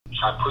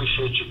I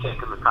appreciate you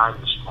taking the time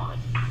this morning.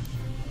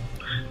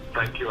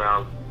 Thank you,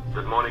 Al.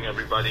 Good morning,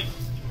 everybody.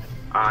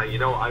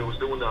 I was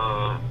doing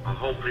a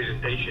home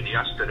presentation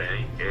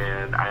yesterday,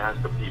 and I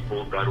asked the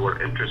people that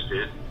were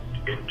interested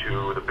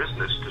into the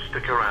business to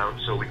stick around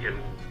so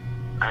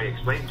I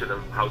explained to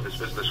them how this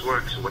business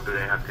works and what do they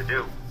have to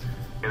do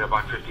in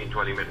about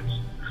 15-20 minutes.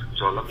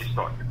 So let me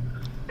start.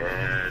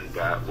 And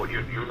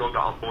you know the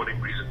onboarding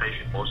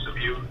presentation, most of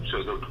you.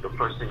 So the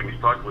first thing we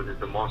start with is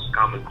the most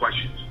common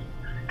questions.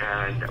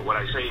 And what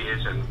I say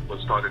is, and what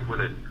started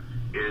with it,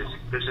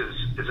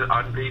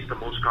 are these the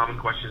most common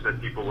questions that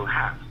people will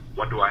have?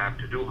 What do I have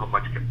to do? How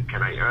much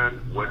can I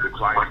earn? Where do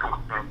clients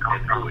come from?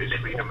 And who is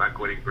Freedom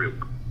Equity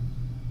Group?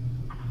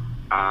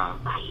 So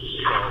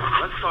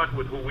let's start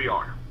with who we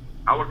are.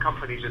 Our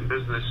company's in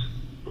business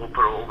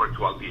for over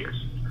 12 years.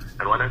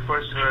 And when I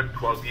first heard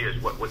 12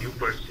 years, when you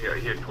first hear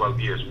 12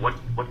 years, what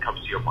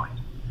comes to your mind?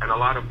 And a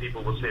lot of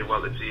people will say,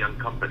 well, it's a young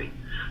company.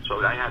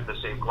 So I had the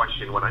same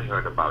question when I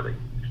heard about it.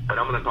 But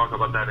I'm going to talk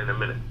about that in a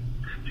minute.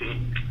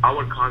 See,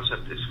 our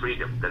concept is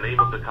freedom. The name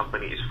of the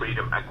company is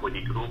Freedom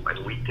Equity Group,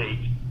 and we take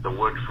the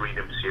word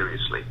freedom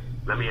seriously.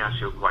 Let me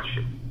ask you a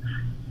question.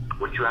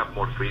 Would you have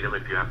more freedom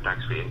if you have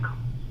tax-free income?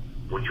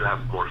 Would you have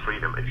more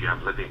freedom if you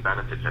have living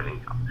benefits and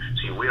income?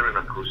 See, we're in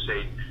a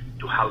crusade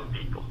to help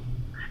people.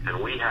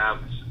 And we have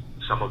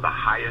some of the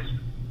highest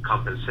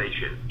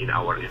compensation in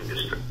our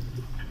industry.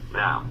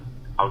 Now,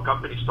 our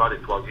company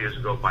started 12 years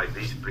ago by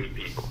these three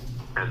people.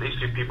 And these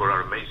three people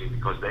are amazing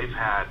because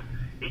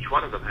each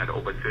one of them had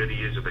over 30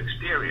 years of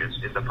experience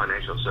in the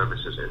financial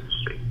services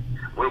industry.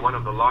 We're one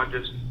of the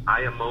largest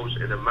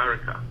IMOs in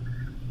America.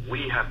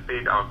 We have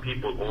paid our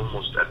people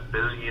almost $1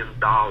 billion.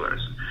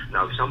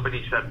 Now, if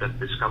somebody said that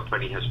this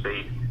company has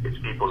paid its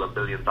people $1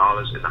 billion in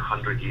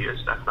 100 years,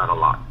 that's not a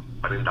lot.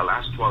 But in the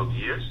last 12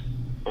 years,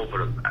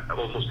 over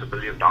almost $1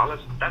 billion,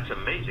 that's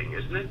amazing,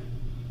 isn't it?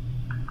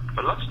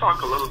 But let's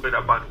talk a little bit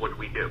about what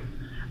we do.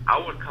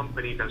 Our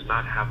company does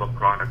not have a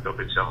product of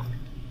its own.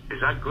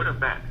 Is that good or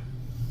bad?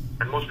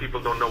 And most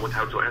people don't know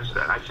how to answer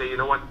that. I say, you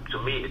know what?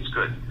 To me, it's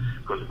good.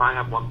 Because if I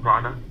have one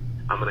product,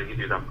 I'm going to give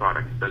you that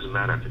product. It doesn't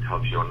matter if it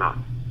helps you or not.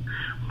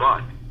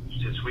 But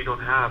since we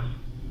don't have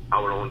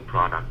our own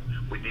product,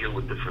 we deal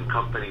with different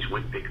companies.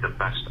 We pick the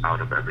best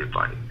out of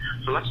everybody.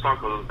 So let's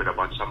talk a little bit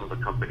about some of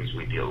the companies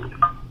we deal with.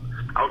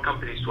 Our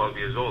company is 12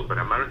 years old, but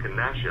American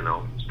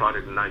National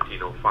started in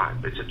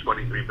 1905. It's a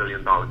 $23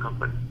 billion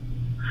company.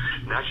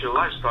 National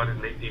Life started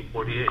in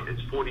 1848.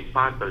 It's a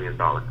 $45 billion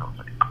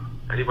company.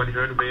 Anybody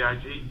heard of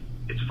AIG?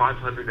 It's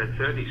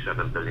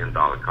 $537 billion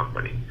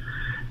company.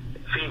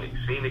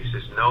 Phoenix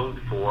is known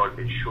for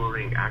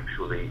insuring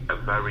actually a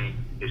very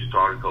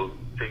historical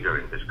figure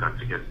in this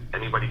country.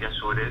 Anybody guess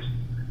who it is?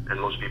 And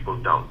most people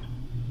don't.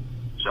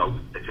 So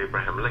it's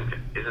Abraham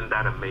Lincoln. Isn't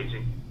that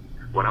amazing?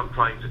 What I'm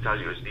trying to tell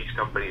you is these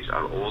companies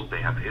are old.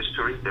 They have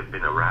history. They've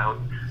been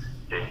around.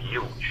 They're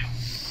huge.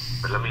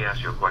 But let me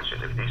ask you a question.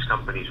 If these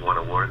companies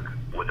want to work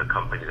with a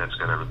company that's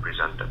going to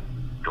represent them,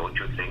 don't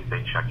you think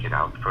they check it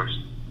out first?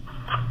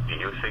 Do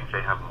you think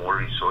they have more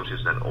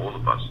resources than all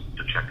of us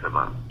to check them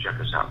out, check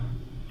us out?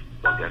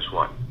 Well, guess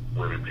what?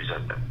 We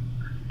represent them.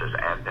 Does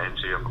that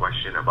answer your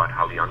question about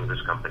how young this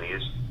company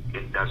is?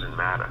 It doesn't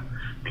matter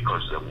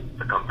because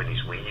the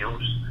companies we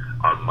use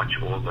are much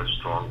older,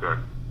 stronger,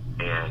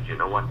 and you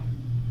know what?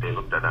 They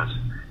looked at us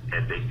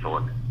and they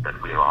thought that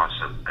we're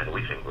awesome, and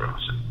we think we're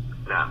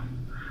awesome. Now,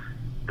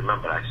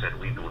 remember I said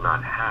we do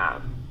not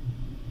have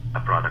a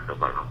product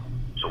of our own.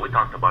 So we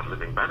talked about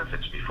living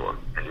benefits before,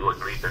 and you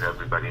agreed that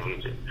everybody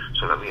needs it.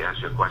 So let me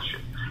ask you a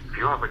question. If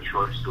you have a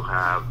choice to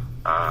have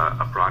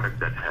a product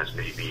that has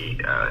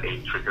maybe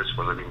 8 triggers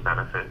for living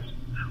benefits,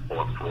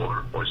 or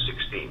 4 or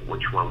 16,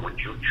 which one would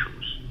you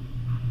choose?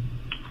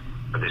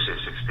 But this is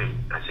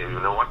 16. I say, you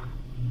know what?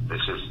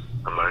 This is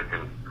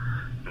American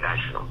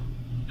National.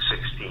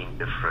 16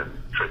 different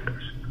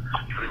triggers.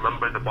 You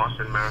remember the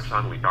Boston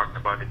Marathon? We talked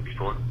about it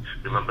before.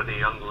 Remember the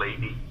young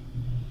lady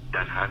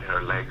that had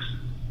her legs?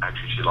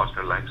 Actually, she lost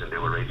her legs and they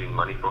were raising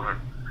money for her.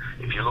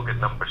 If you look at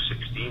number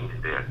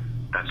 16 there,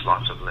 that's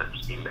loss of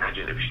limbs.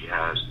 Imagine if she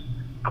has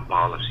a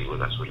policy with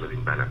us with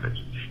living benefits.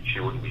 She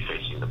wouldn't be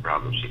facing the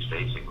problems she's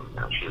facing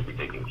now. She'll be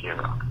taken care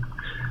of.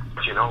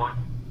 But you know what?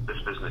 This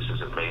business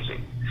is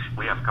amazing.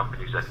 We have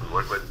companies that we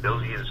work with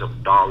billions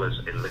of dollars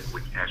in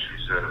liquid cash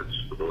reserves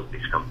with all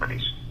these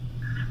companies.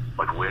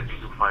 But where do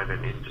you find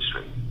an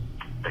industry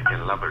that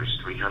can leverage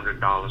 $300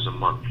 a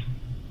month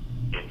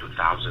into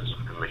thousands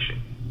of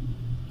commission?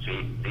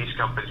 See, these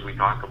companies we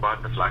talk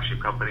about, the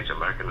flagship companies,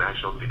 American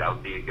National,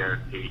 Fidelity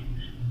Guarantee,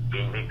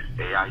 Phoenix,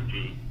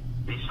 AIG,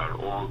 these are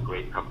all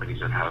great companies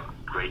that have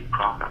great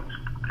products,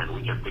 and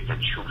we can pick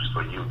and choose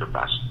for you the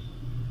best.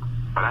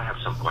 But I have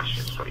some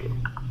questions for you.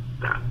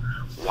 Now,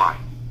 why?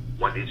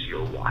 What is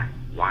your why?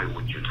 Why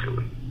would you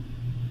do it?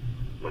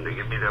 When they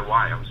give me their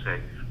why, I'm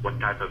saying, what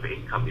type of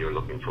income you're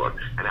looking for.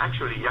 And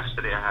actually,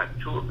 yesterday I had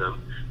 2 of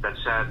them that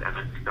said, and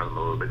I picked on them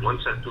a little bit, one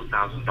said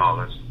 $2,000,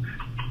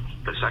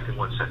 the second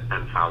one said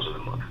 $10,000 a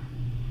month.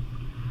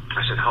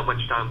 I said, how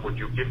much time would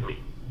you give me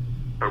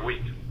per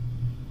week?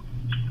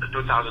 The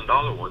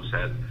 $2,000 one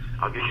said,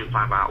 I'll give you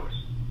 5 hours.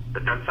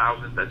 The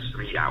 10,000, that's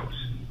 3 hours.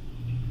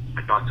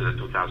 I talked to the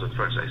 2,000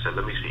 first. I said,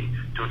 let me see.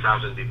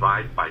 2,000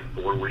 divided by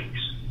 4 weeks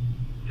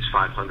is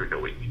 500 a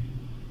week.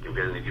 You're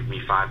going to give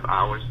me 5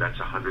 hours, that's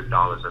 $100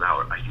 an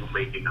hour. Are you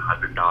making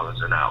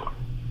 $100 an hour?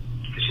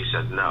 She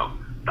said, no.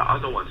 The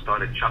other one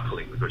started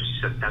chuckling because she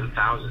said 10,000.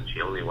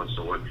 She only wants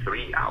to work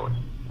 3 hours.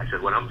 I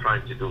said, what I'm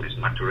trying to do is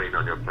not to rain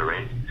on your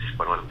parade,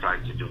 but what I'm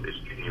trying to do is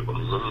give you a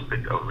little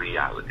bit of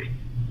reality.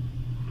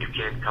 You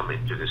can't come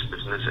into this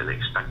business and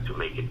expect to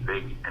make it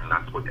big and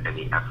not put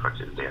any effort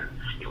in there.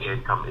 You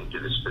can't come into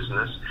this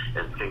business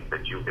and think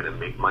that you're going to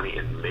make money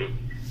and make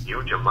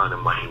huge amount of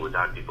money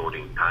without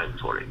devoting time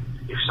for it.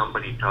 If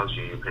somebody tells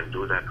you you can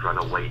do that, run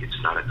away. It's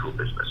not a true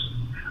business.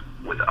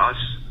 With us,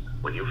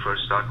 when you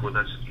first start with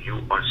us,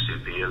 you are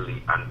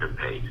severely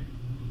underpaid.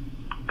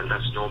 And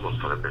that's normal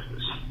for a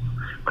business.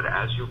 But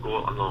as you go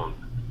along,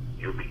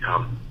 you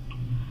become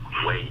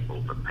way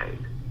overpaid.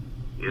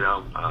 You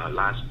know,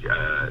 last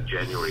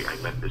January, I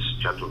met this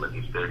gentleman.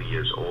 He's 30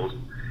 years old.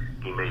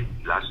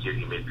 Last year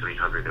he made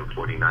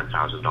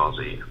 $349,000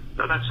 a year.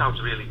 Now that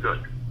sounds really good,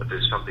 but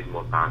there's something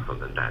more powerful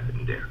than that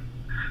in there.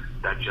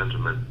 That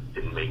gentleman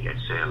didn't make a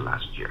sale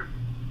last year.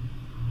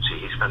 See,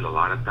 he spent a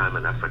lot of time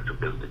and effort to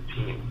build a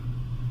team,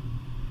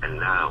 and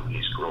now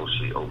he's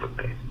grossly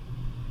overpaid.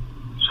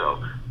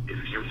 So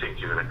if you think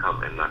you're going to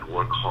come and not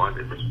work hard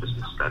in this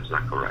business, that's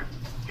not correct.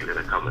 You're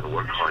going to come and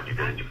work hard. You're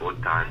going to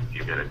devote time.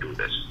 You're going to do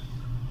this.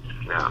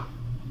 Now,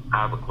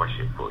 I have a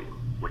question for you.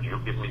 Would you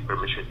give me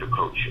permission to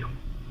coach you?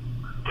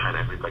 And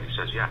everybody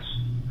says yes.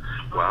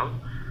 Well,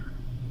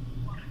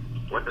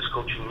 what does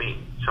coaching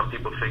mean? Some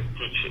people think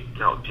teaching.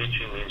 No,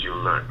 teaching means you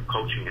learn.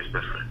 Coaching is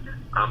different.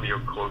 I'm your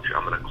coach.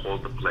 I'm going to call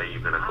the play.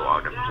 You're going to go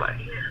out and play.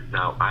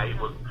 Now, I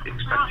will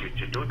expect you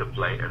to do the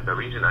play, and the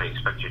reason I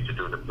expect you to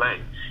do the play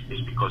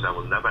is because I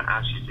will never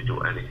ask you to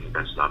do anything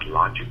that's not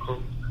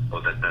logical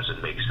or that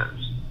doesn't make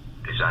sense.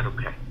 Is that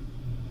okay?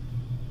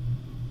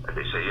 And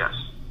they say yes.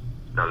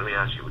 Now, let me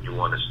ask you, would you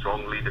want a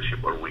strong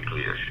leadership or weak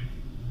leadership?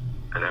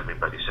 And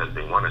everybody says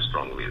they want a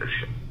strong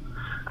leadership.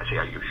 I say,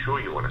 are you sure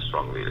you want a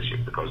strong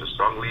leadership? Because a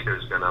strong leader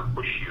is going to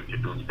push you to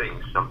do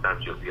things.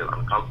 Sometimes you'll feel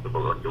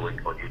uncomfortable or doing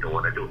what you don't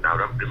want to do. Now,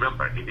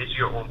 remember, it is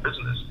your own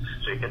business,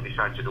 so you can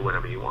decide to do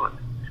whatever you want.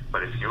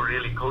 But if you're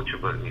really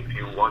coachable, if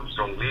you want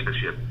strong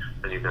leadership,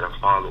 then you're going to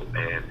follow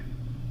and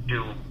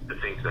do the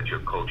things that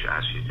your coach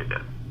asks you to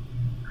do.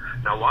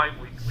 Now, why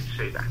we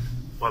say that?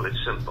 Well, it's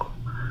simple.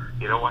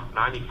 You know what?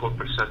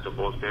 94% of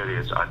all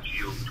failures are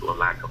due to a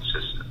lack of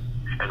system.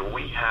 And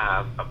we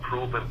have a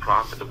proven,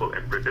 profitable,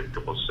 and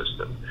predictable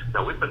system.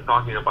 Now, we've been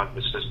talking about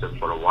this system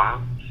for a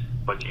while,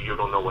 but you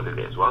don't know what it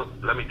is. Well,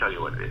 let me tell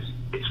you what it is.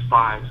 It's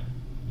 5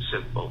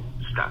 simple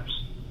steps.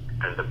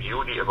 And the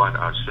beauty about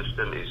our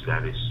system is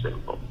that it's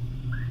simple,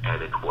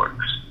 and it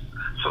works.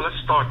 So let's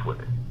start with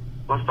it.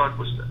 Let's start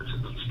with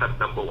step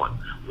number 1.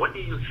 What do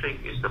you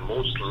think is the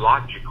most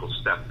logical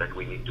step that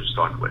we need to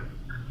start with?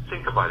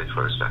 Think about it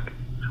for a second.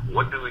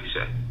 What do we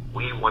say?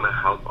 We want to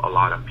help a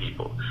lot of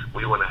people.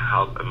 We want to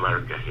help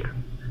America here.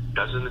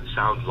 Doesn't it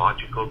sound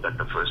logical that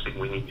the first thing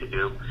we need to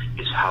do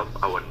is help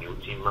our new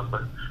team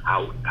member,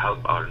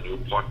 help our new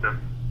partner?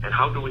 And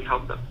how do we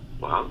help them?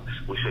 Well,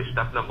 we say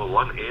step number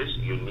 1 is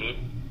you need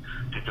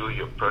to do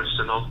your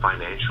personal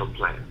financial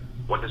plan.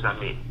 What does that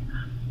mean?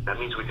 That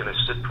means we're going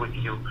to sit with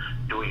you,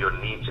 do your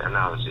needs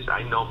analysis.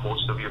 I know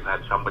most of you have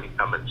had somebody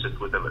come and sit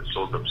with them and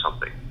sold them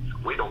something.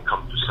 We don't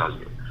come to sell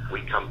you.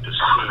 We come to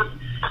see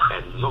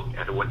and look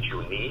at what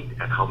you need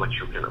and how much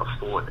you can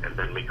afford and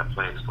then make a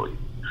plan for you.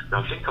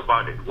 Now think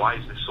about it. Why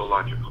is this so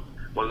logical?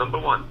 Well, number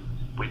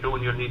 1, we're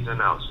doing your needs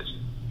analysis.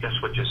 Guess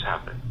what just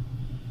happened?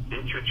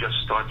 Didn't you just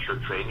start your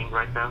training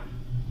right now?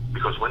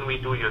 Because when we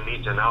do your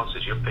needs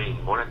analysis, you're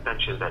paying more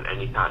attention than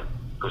any time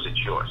because it's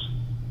yours.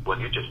 Well,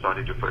 you just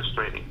started your first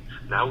training.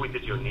 Now we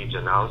did your needs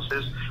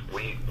analysis.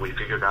 We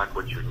figured out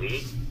what you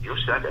need. You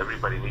said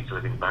everybody needs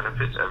living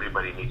benefits.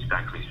 Everybody needs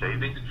tax-free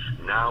savings.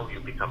 Now you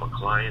become a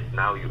client.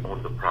 Now you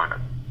own the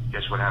product.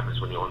 Guess what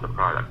happens when you own the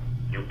product?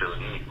 You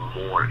believe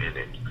more in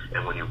it.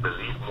 And when you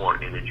believe more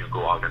in it, you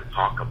go out and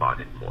talk about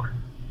it more.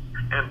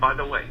 And by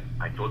the way,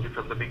 I told you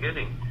from the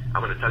beginning,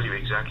 I'm going to tell you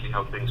exactly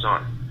how things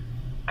are.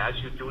 As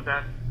you do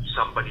that,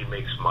 somebody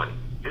makes money.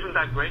 Isn't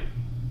that great?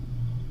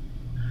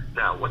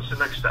 Now, what's the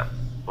next step?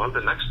 Well,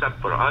 the next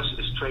step for us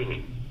is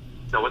training.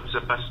 Now, what's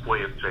the best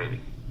way of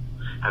training?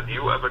 Have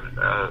you ever,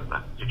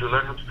 did you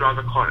learn how to drive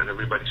a car? And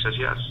everybody says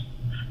yes.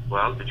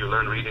 Well, did you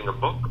learn reading a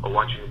book or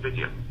watching a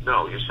video?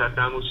 No, you sat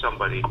down with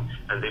somebody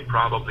and they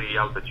probably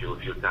yelled at you a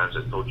few times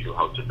and told you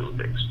how to do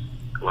things.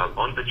 Well,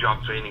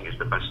 on-the-job training is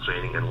the best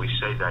training, and we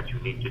say that you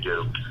need to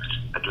do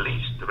at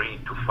least 3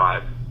 to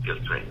 5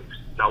 field trainings.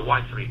 Now,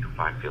 why 3 to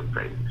 5 field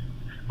trainings?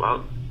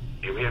 Well,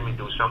 you hear me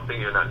do something,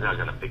 you're not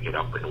going to pick it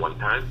up in one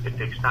time. It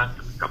takes time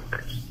to pick up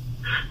things.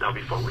 Now,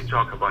 before we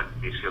talk about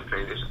these field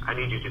trainings, I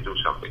need you to do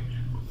something.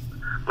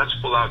 Let's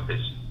pull out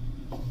this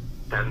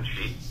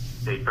 10-sheet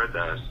paper,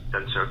 the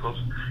 10 circles.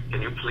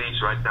 Can you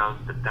please write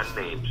down the 10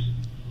 names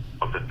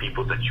of the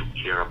people that you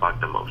care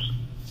about the most?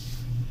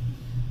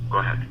 Go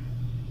ahead.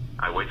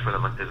 I wait for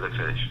them until they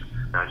finish.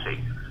 And I say,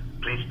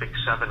 please pick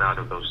 7 out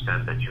of those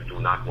 10 that you do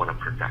not want to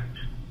protect.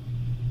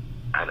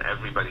 And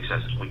everybody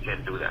says, we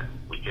can't do that.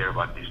 We care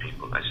about these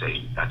people. I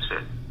say, that's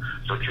it.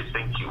 Don't you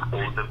think you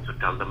owe them to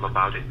tell them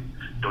about it?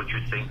 Don't you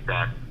think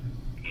that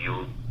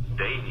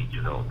they need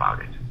to know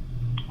about it?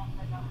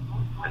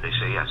 And they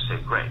say, yes. Say,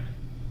 great.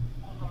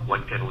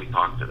 When can we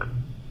talk to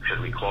them?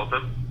 Should we call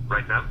them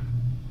right now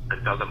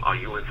and tell them, are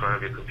you in front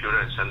of your computer,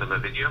 and send them a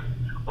video?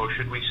 Or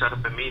should we set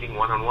up a meeting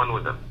one-on-one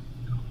with them?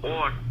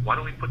 Or why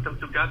don't we put them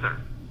together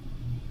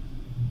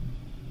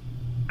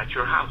at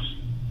your house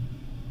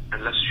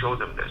and let's show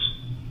them this?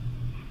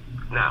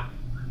 Now,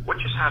 what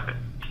just happened?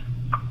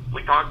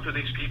 We talk to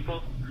these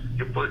people,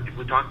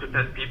 we talk to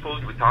 10 people,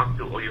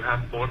 or you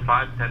have 4,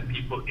 5, 10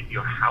 people in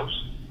your house.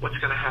 What's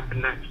going to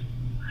happen next?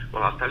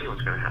 Well, I'll tell you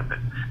what's going to happen.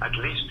 At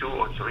least 2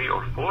 or 3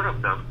 or 4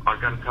 of them are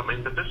going to come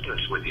into business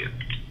with you.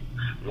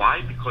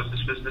 Why? Because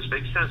this business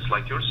makes sense.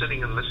 Like you're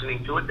sitting and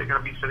listening to it, they're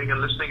going to be sitting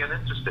and listening and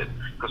interested,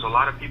 because a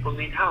lot of people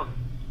need help.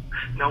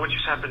 Now, what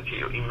just happened to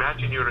you?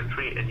 Imagine you're a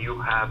tree and you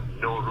have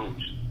no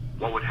roots.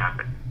 What would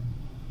happen?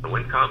 The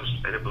wind comes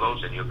and it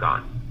blows and you're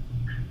gone.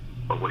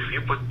 But if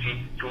you put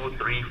 2,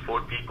 3,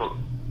 4 people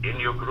in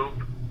your group,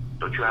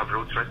 don't you have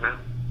roots right now?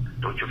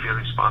 Don't you feel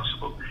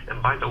responsible?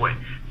 And by the way,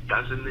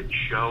 doesn't it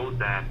show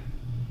that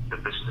the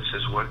business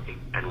is working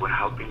and we're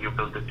helping you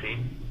build a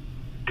team?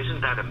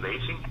 Isn't that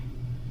amazing?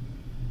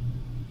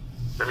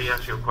 Let me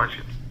ask you a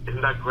question.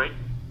 Isn't that great?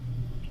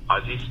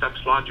 Are these steps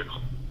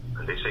logical?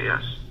 And they say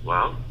yes.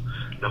 Well,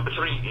 number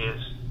 3 is,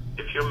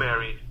 if you're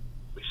married,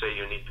 we say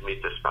you need to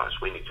meet this spouse.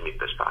 We need to meet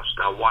this spouse.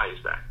 Now, why is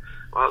that?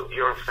 Well,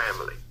 you're a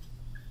family,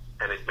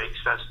 and it makes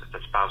sense that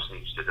the spouse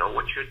needs to know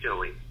what you're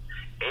doing,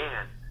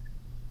 and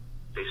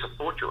they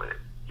support you in it.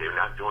 They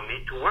don't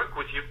need to work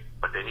with you,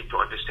 but they need to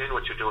understand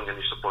what you're doing, and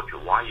they support you.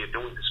 Why you're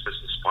doing this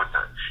business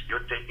part-time?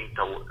 You're taking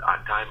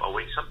time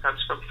away sometimes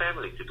from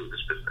family to do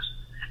this business.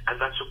 And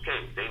that's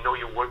okay. They know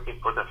you're working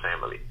for the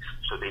family,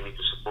 so they need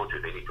to support you.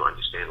 They need to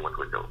understand what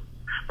we're doing.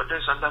 But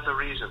there's another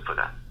reason for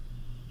that.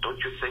 Don't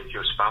you think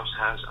your spouse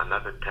has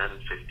another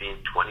 10,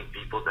 15, 20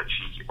 people that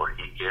she or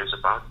he cares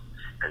about,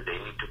 and they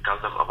need to tell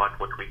them about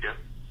what we do?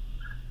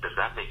 Does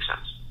that make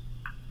sense?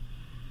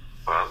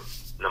 Well,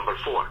 number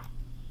 4,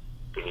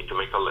 we need to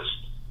make a list.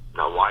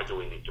 Now, why do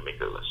we need to make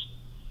a list?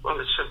 Well,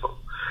 it's simple.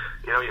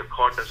 You know, your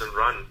car doesn't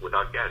run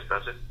without gas,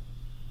 does it?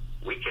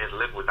 We can't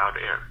live without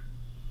air.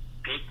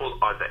 People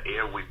are the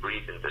air we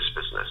breathe in this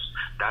business.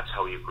 That's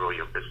how you grow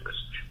your business.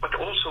 But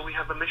also, we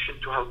have a mission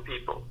to help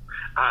people.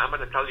 I'm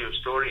going to tell you a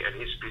story, and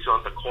he's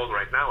on the call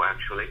right now,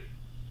 actually.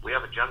 We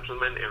have a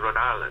gentleman in Rhode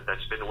Island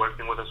that's been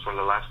working with us for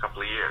the last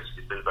couple of years.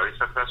 He's been very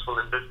successful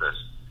in business.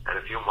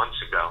 And a few months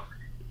ago,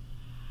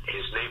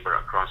 his neighbor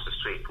across the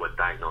street was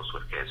diagnosed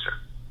with cancer.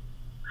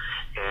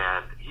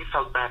 And he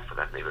felt bad for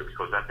that neighbor,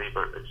 because that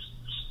neighbor is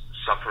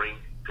suffering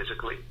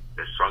physically.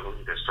 They're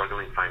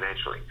struggling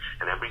financially.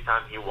 And every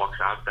time he walks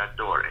out that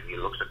door and he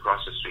looks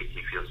across the street,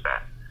 he feels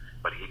bad.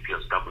 But he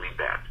feels doubly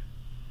bad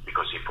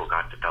because he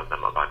forgot to tell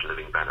them about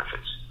living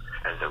benefits.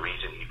 And the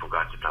reason he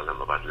forgot to tell them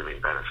about living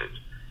benefits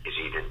is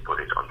he didn't put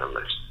it on the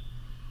list.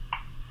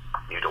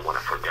 You don't want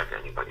to forget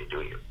anybody,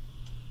 do you?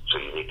 So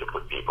you need to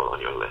put people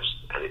on your list,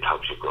 and it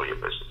helps you grow your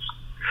business.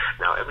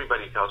 Now,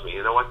 everybody tells me,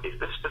 you know what, is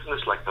this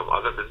business like some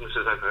other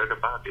businesses I've heard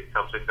about? It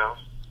comes and goes.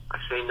 I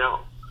say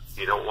no.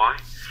 You know why?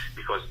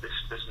 Because this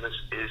business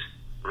is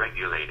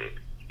regulated.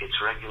 It's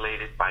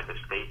regulated by the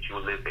state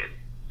you live in.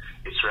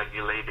 It's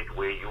regulated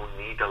where you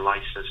need a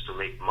license to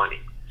make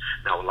money.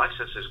 Now, a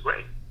license is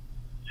great.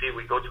 See,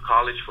 we go to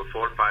college for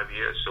 4 or 5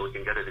 years so we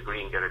can get a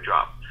degree and get a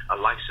job. A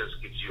license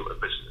gives you a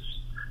business.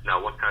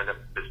 Now, what kind of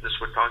business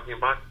we're talking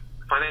about?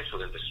 Financial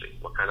industry.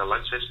 What kind of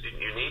license do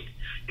you need?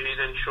 You need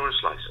an insurance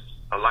license,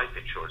 a life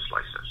insurance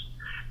license.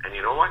 And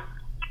you know what?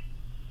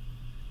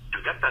 To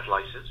get that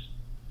license,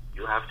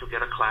 you have to get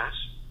a class.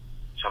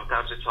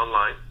 Sometimes it's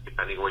online,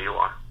 depending where you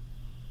are.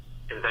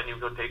 And then you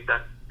go take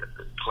that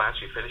class,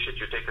 you finish it,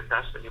 you take a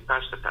test, and you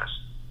pass the test.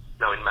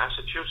 Now, in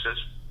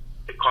Massachusetts,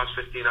 it costs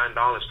 $59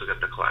 to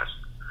get the class.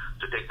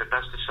 To take the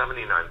test is $79.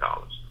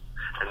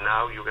 And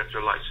now you get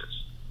your license.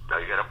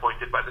 Now you get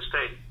appointed by the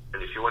state. And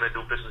if you want to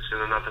do business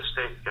in another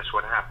state, guess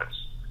what happens?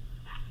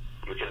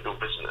 You can do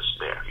business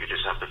there. You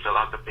just have to fill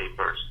out the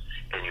papers,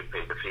 and you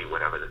pay the fee,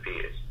 whatever the fee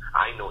is.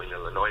 I know in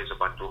Illinois it's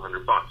about $200.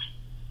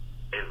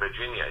 In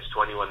Virginia, it's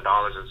 $21.66.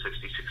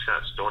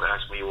 Don't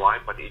ask me why,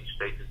 but each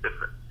state is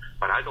different.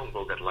 But I don't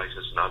go get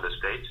licensed in other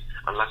states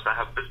unless I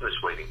have business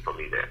waiting for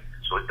me there.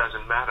 So it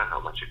doesn't matter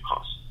how much it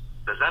costs.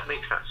 Does that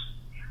make sense?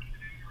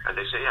 And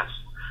they say yes.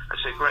 I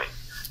say, great.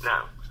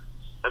 Now,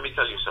 let me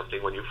tell you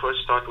something. When you first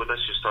start with us,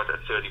 you start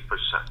at 30%.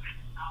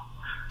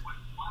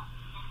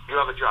 You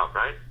have a job,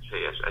 right?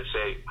 Say yes. I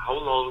say, how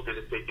long did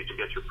it take you to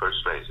get your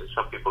first raise? And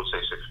some people say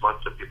 6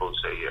 months, some people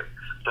say a year.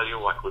 Tell you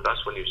what, with us,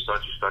 when you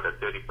start at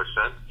 30%,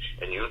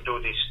 and you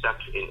do these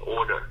steps in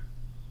order,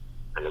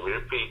 and we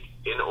repeat,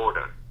 in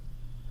order,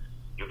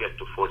 you get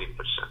to 40%.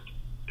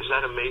 Is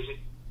that amazing?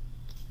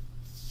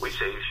 We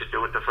say you should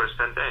do it the first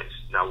 10 days.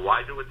 Now,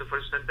 why do it the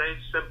first 10 days?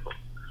 Simple.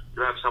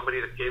 You have somebody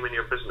that came in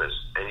your business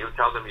and you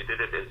tell them you did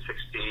it in 60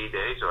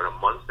 days or a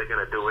month, they're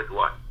going to do it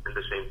what? In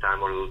the same time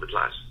or a little bit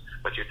less.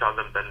 But you tell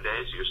them 10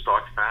 days, you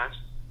start fast,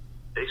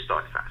 they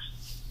start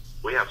fast.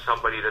 We have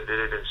somebody that did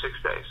it in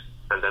 6 days.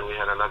 And then we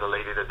had another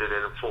lady that did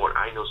it in 4.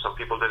 I know some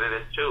people did it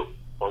in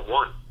 2 or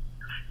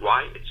 1.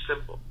 Why? It's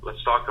simple.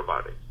 Let's talk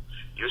about it.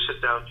 You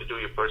sit down to do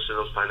your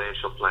personal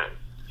financial plan.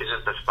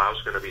 Isn't the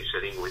spouse going to be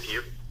sitting with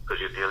you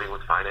because you're dealing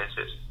with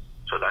finances?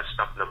 So that's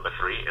step number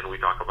 3, and we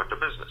talk about the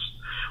business.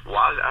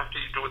 While after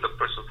you do the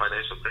personal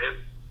financial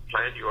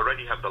plan, you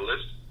already have the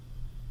list.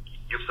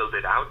 You filled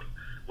it out.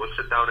 We'll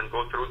sit down and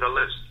go through the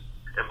list.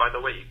 And by the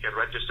way, you can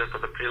register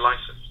for the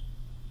pre-license.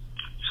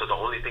 So the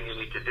only thing you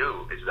need to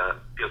do is the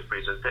field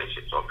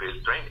presentations or field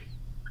training.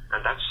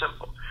 And that's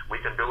simple. We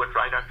can do it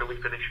right after we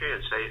finish here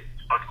and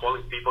start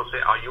calling people,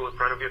 say, are you in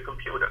front of your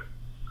computer?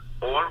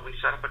 Or we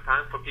set up a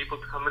time for people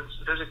to come and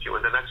visit you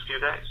in the next few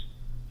days.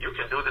 You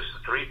can do this in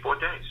 3-4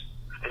 days.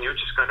 And you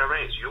just got a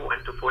raise. You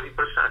went to 40%.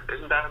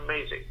 Isn't that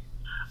amazing?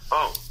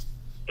 Oh,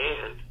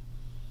 and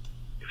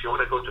if you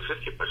want to go to 50%,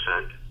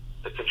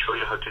 I can show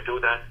you how to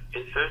do that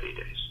in 30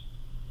 days.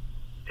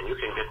 And you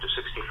can get to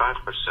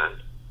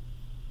 65%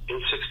 in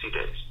 60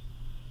 days.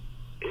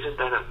 Isn't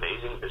that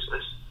amazing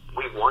business?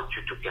 We want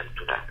you to get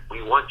to that.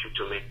 We want you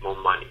to make more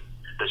money.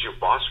 Does your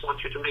boss want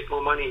you to make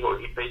more money, or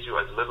he pays you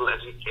as little as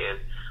he can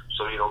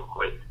so you don't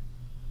quit?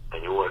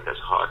 And you work as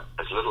hard,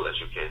 as little as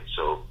you can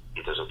so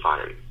he doesn't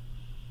fire you.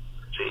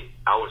 See,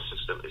 our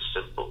system is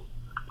simple.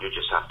 You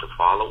just have to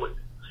follow it.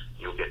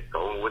 You get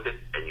going with it,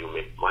 and you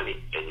make money,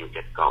 and you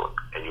get going,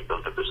 and you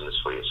build a business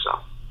for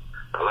yourself.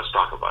 Now let's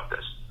talk about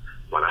this.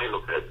 When I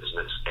look at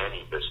business,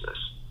 any business,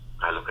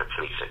 I look at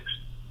 3 things.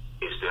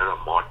 Is there a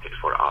market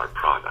for our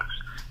products?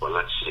 Well,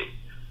 let's see.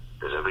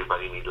 Does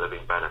everybody need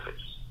living benefits?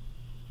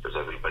 Does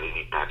everybody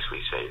need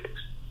tax-free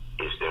savings?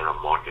 Is there a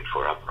market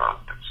for our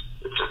products?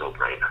 It's a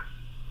no-brainer.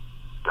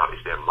 Now,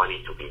 is there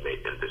money to be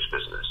made in this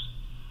business?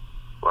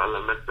 Well,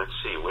 let's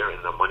see. We're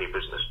in the money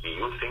business. Do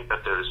you think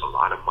that there is a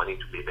lot of money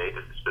to be made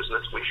in this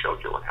business? We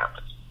showed you what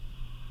happens.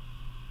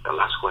 The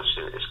last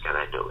question is, can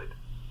I do it?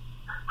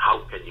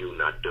 How can you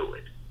not do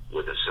it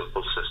with a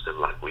simple system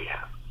like we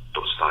have?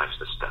 Those 5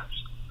 steps.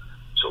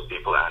 So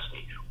people ask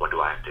me, what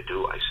do I have to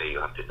do? I say you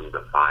have to do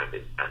the 5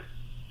 and 10.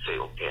 Say,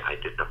 okay, I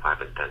did the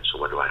 5 and 10,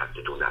 so what do I have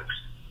to do next?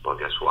 Well,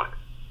 guess what?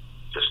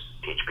 Just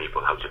teach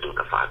people how to do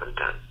the 5 and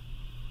 10.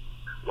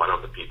 One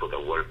of the people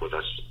that work with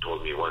us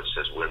told me once,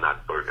 says, we're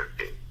not Burger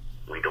King.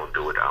 We don't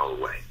do it our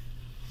way.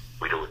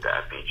 We do it the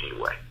FEG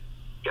way.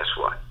 Guess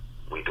what?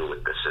 We do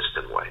it the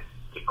system way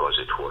because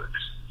it works.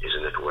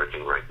 Isn't it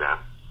working right now?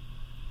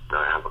 Now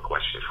I have a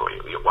question for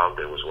you. Well,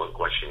 there was one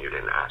question you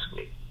didn't ask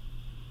me.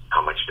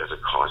 How much does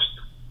it cost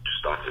to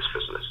start this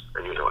business?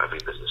 And you know every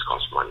business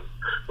costs money.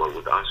 Well,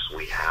 with us,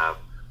 we have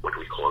what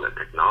we call a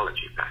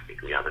technology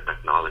package. We have a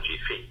technology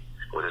fee.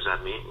 What does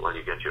that mean? Well,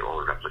 you get your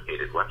own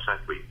replicated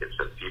website where you can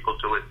send people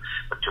to it.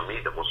 But to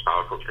me, the most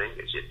powerful thing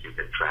is that you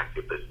can track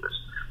your business,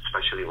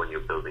 especially when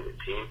you're building a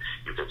team.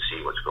 You can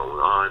see what's going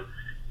on,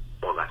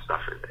 all that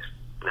stuff in there.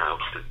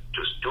 Now, to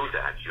just do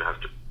that, you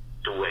have 2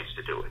 ways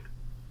to do it.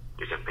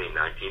 You can pay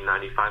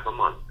 $19.95 a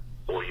month,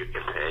 or you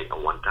can pay a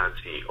one-time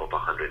fee of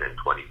 $125.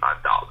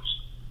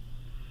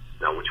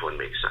 Now, which one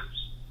makes sense?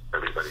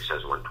 Everybody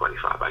says $125.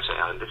 I say,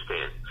 I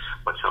understand,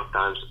 but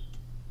sometimes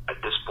at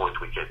this point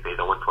we can't pay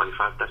the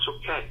 $125. That's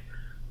okay.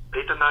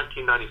 Pay the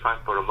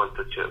 $19.95 for a month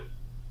or 2.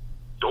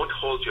 Don't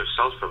hold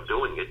yourself from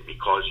doing it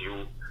because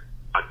you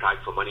are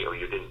tight for money or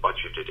you didn't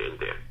budget it in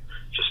there.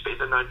 Just pay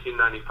the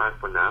 $19.95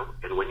 for now,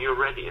 and when you're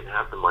ready and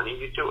have the money,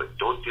 you do it.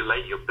 Don't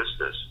delay your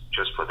business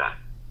just for that.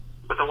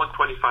 But the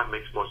 $125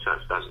 makes more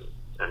sense, doesn't it?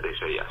 And they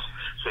say yes.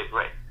 Say,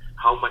 great.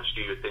 How much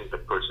do you think the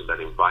person that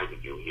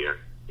invited you here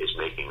is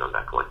making on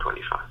that $125?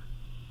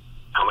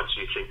 How much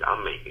do you think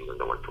I'm making on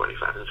the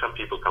 $125? And some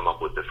people come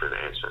up with different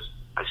answers.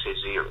 I say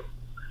 0.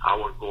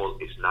 Our goal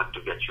is not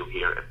to get you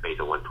here and pay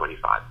the $125.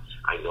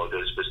 I know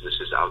there's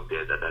businesses out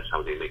there that's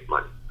how they make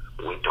money.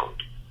 We don't.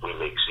 We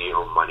make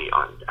 0 money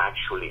on it.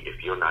 Actually,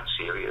 if you're not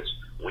serious,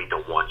 we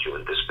don't want you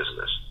in this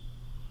business.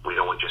 We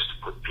don't want just to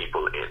put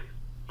people in.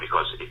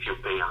 Because if you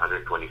pay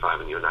 $125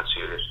 and you're not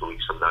serious, 2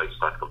 weeks from now you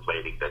start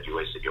complaining that you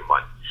wasted your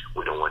money.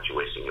 We don't want you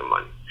wasting your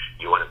money.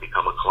 You want to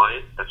become a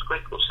client? That's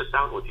great. We'll sit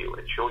down with you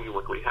and show you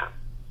what we have.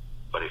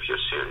 But if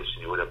you're serious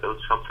and you want to build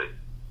something,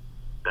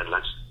 then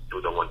let's do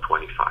the $125.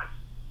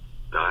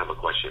 Now I have a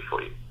question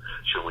for you.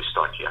 Should we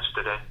start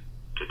yesterday,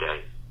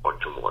 today, or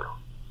tomorrow?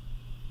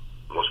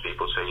 Most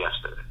people say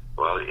yesterday.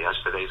 Well,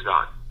 yesterday's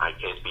gone. I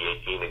can't be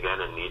 18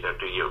 again, and neither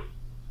do you.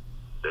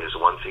 There's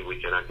one thing we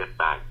cannot get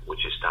back,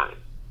 which is time.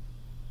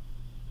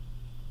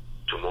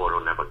 Tomorrow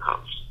never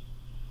comes.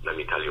 Let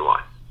me tell you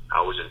why.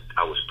 I was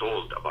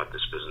told about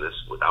this business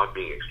without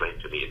being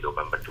explained to me in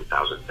November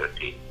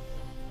 2013.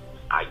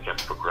 I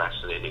kept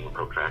procrastinating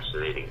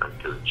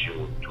until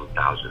June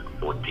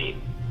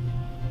 2014.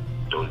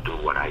 Don't do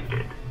what I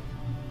did.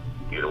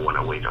 You don't want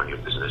to wait on your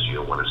business. You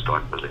don't want to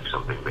start building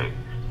something big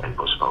and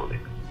postpone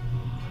it.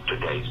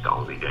 Today's the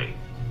only day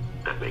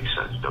that makes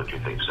sense. Don't you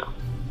think so?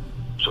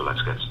 So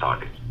let's get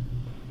started.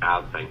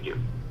 Al, thank you.